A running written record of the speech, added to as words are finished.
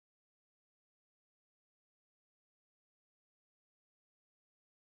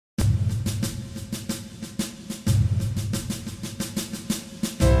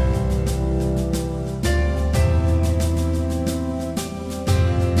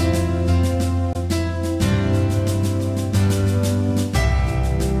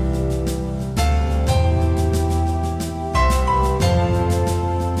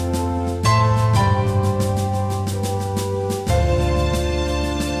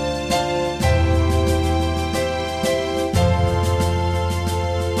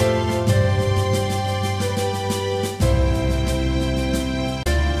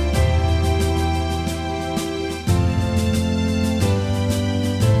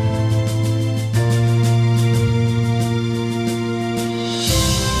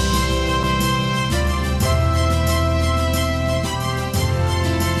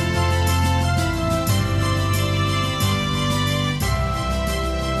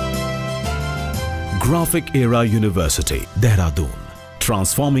Graphic Era University, Dehradun,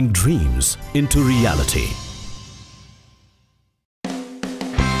 transforming dreams into reality.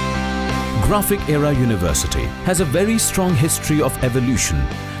 Graphic Era University has a very strong history of evolution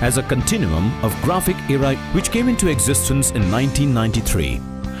as a continuum of Graphic Era which came into existence in 1993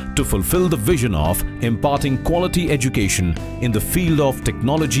 to fulfill the vision of imparting quality education in the field of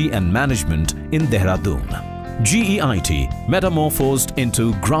technology and management in Dehradun. GEIT metamorphosed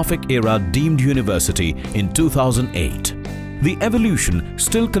into Graphic Era Deemed University in 2008. The evolution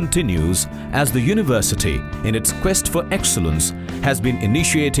still continues as the university, in its quest for excellence, has been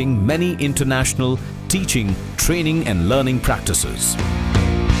initiating many international teaching, training and learning practices.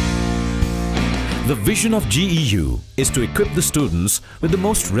 The vision of GEU is to equip the students with the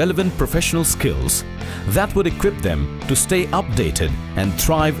most relevant professional skills that would equip them to stay updated and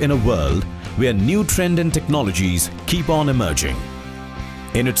thrive in a world where new trends and technologies keep on emerging.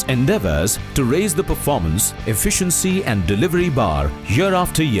 In its endeavors to raise the performance, efficiency and delivery bar year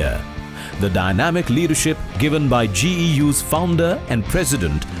after year, the dynamic leadership given by GEU's founder and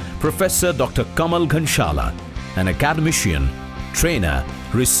president, Professor Dr. Kamal Ghanshala, an academician, trainer,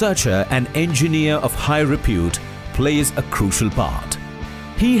 researcher and engineer of high repute, plays a crucial part.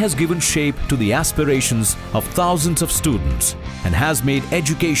 He has given shape to the aspirations of thousands of students and has made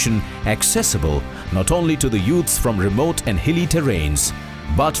education accessible not only to the youths from remote and hilly terrains,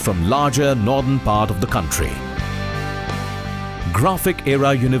 but from larger northern part of the country. Graphic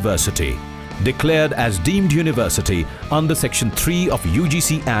Era University, declared as deemed university under Section 3 of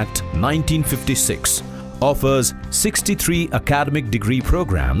UGC Act 1956, offers 63 academic degree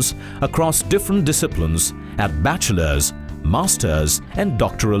programs across different disciplines at bachelor's, master's and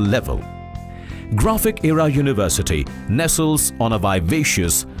doctoral level. Graphic Era University nestles on a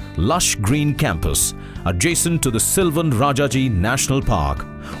vivacious, lush green campus adjacent to the Silvan Rajaji National Park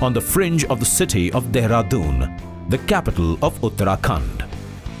on the fringe of the city of Dehradun, the capital of Uttarakhand.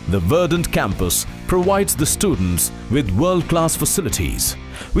 The verdant campus provides the students with world-class facilities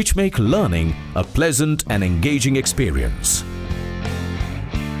which make learning a pleasant and engaging experience.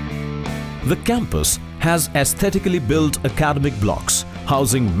 The campus has aesthetically built academic blocks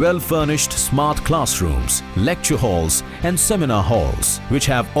housing well-furnished smart classrooms, lecture halls and seminar halls which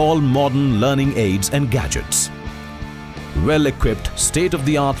have all modern learning aids and gadgets. Well-equipped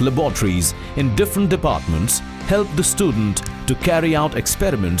state-of-the-art laboratories in different departments help the student to carry out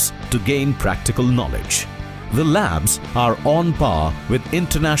experiments to gain practical knowledge. The labs are on par with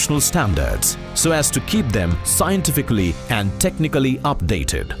international standards so as to keep them scientifically and technically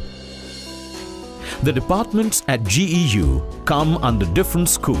updated. The departments at GEU come under different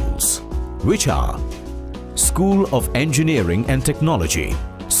schools, which are School of Engineering and Technology,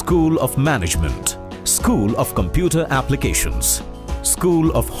 School of Management, School of Computer Applications,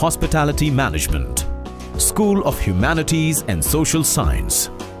 School of Hospitality Management, School of Humanities and Social Science,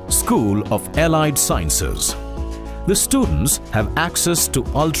 School of Allied Sciences. The students have access to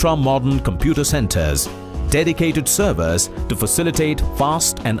ultra-modern computer centers, dedicated servers to facilitate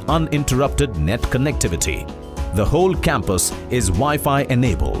fast and uninterrupted net connectivity. The whole campus is Wi-Fi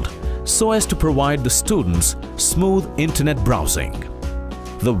enabled so as to provide the students smooth internet browsing.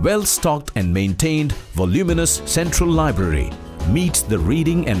 The well-stocked and maintained voluminous central library meets the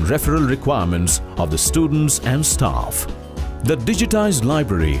reading and referral requirements of the students and staff. The digitized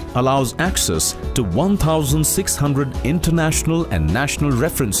library allows access to 1,600 international and national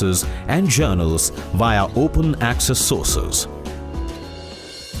references and journals via open access sources.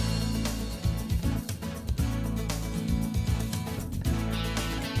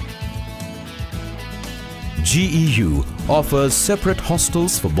 GEU offers separate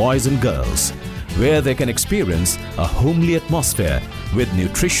hostels for boys and girls, where they can experience a homely atmosphere with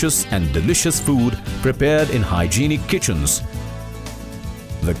nutritious and delicious food prepared in hygienic kitchens.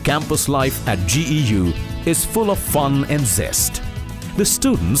 The campus life at GEU is full of fun and zest. The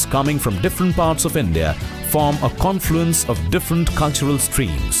students coming from different parts of India form a confluence of different cultural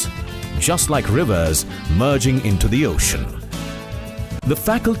streams, just like rivers merging into the ocean. The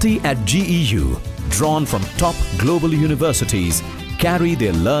faculty at GEU, drawn from top global universities, carry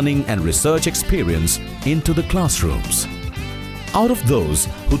their learning and research experience into the classrooms. Out of those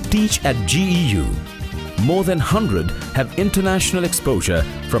who teach at GEU, more than 100 have international exposure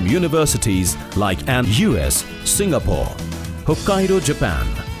from universities like US, Singapore, Hokkaido, Japan,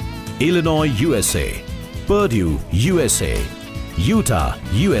 Illinois, USA, Purdue, USA, Utah,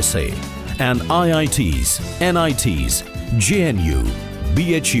 USA, and IITs, NITs, JNU,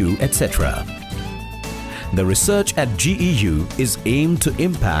 BHU, etc. The research at GEU is aimed to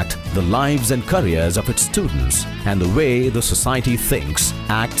impact the lives and careers of its students and the way the society thinks,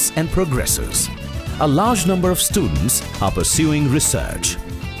 acts and progresses. a large number of students are pursuing research.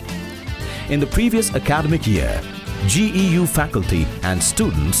 In the previous academic year, GEU faculty and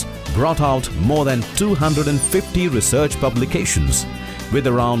students brought out more than 250 research publications with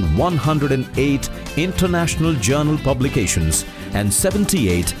around 108 international journal publications and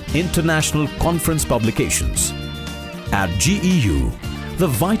 78 international conference publications. At GEU, the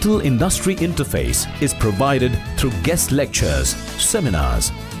vital industry interface is provided through guest lectures,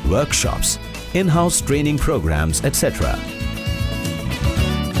 seminars, workshops, in-house training programs, etc.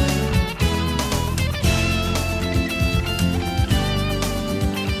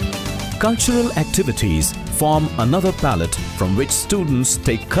 Cultural activities form another palette from which students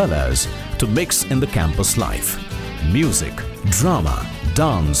take colors to mix in the campus life. Music, drama,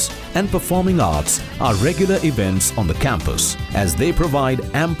 dance and performing arts are regular events on the campus as they provide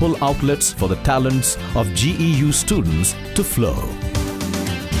ample outlets for the talents of GEU students to flow.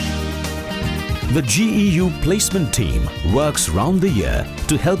 The GEU placement team works round the year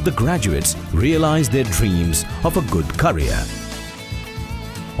to help the graduates realize their dreams of a good career.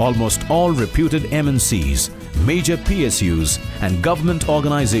 Almost all reputed MNCs, major PSUs and government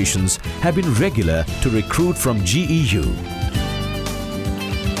organizations have been regular to recruit from GEU.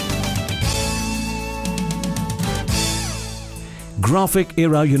 Graphic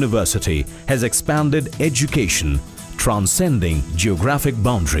Era University has expanded education, transcending geographic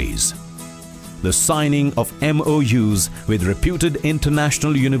boundaries. The signing of MOUs with reputed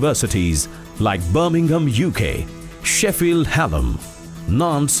international universities like Birmingham, UK, Sheffield Hallam,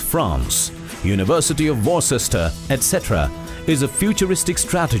 Nantes, France, University of Worcester, etc. is a futuristic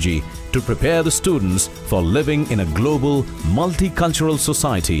strategy to prepare the students for living in a global, multicultural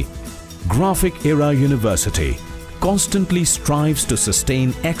society. Graphic Era University constantly strives to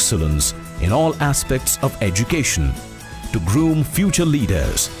sustain excellence in all aspects of education, to groom future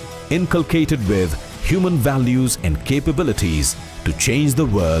leaders, inculcated with human values and capabilities to change the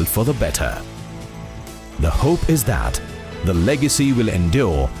world for the better. The hope is that the legacy will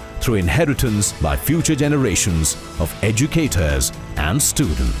endure through inheritance by future generations of educators and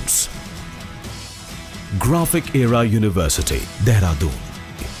students. Graphic Era University, Dehradun.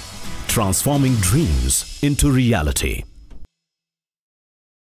 Transforming dreams into reality.